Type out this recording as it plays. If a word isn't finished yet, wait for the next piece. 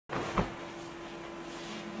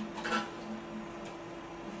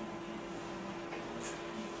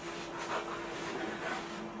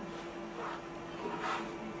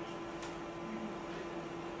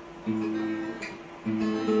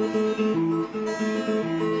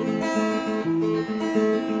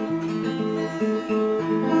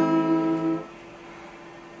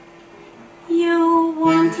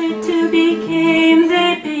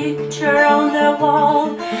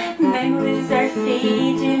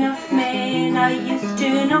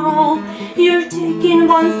to know. You're taking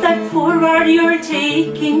one step forward, you're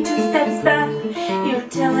taking two steps back. You're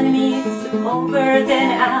telling me it's over, then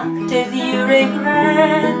act as you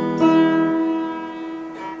regret.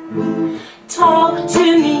 Talk to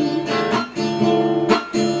me.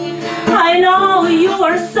 I know you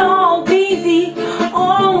are so busy,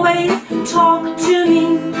 always talk to me.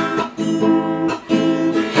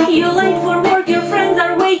 You're late for work, your friends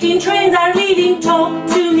are waiting, trains are leaving, talk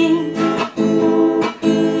to me.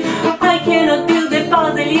 I cannot build the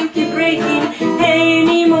puzzle you keep breaking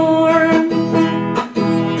anymore.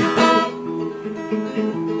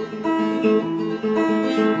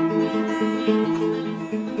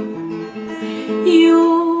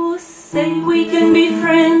 You say we can be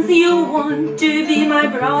friends, you want to be my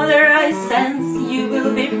brother. I sense you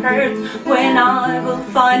will be hurt when I will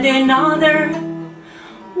find another.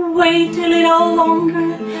 Wait a little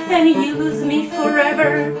longer and use me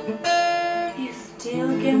forever. You still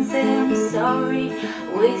can say I'm sorry,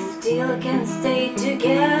 we still can stay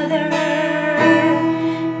together.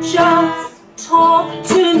 Just talk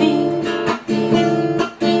to me.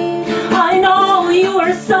 I know you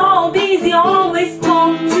are so busy, always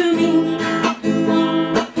talk to me.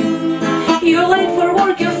 You're late for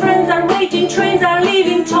work, your friends are waiting, trains are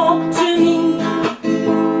leaving, talk to me.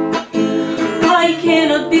 I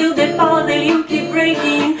cannot build the puzzle you keep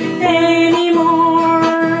breaking anymore.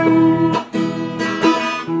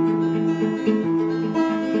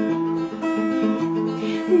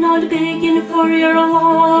 Not begging for your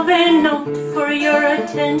love and not for your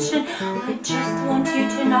attention. I just want you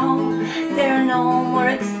to know there are no more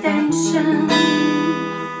extensions.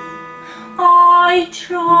 I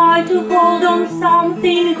try to hold on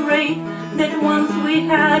something great that once we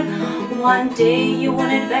had. One day you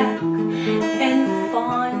want it back and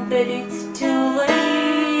find that it's too late.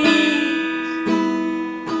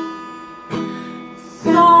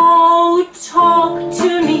 So talk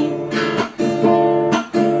to me.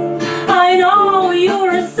 I know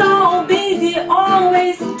you're so busy,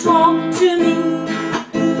 always talk to me.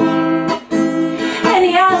 And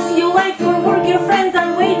yes, you late for work, your friends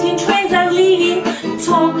are waiting, trains are leaving,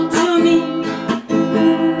 talk to me.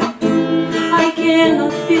 I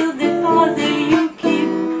cannot build the puzzle you keep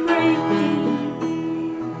breaking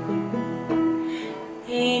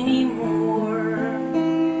anymore.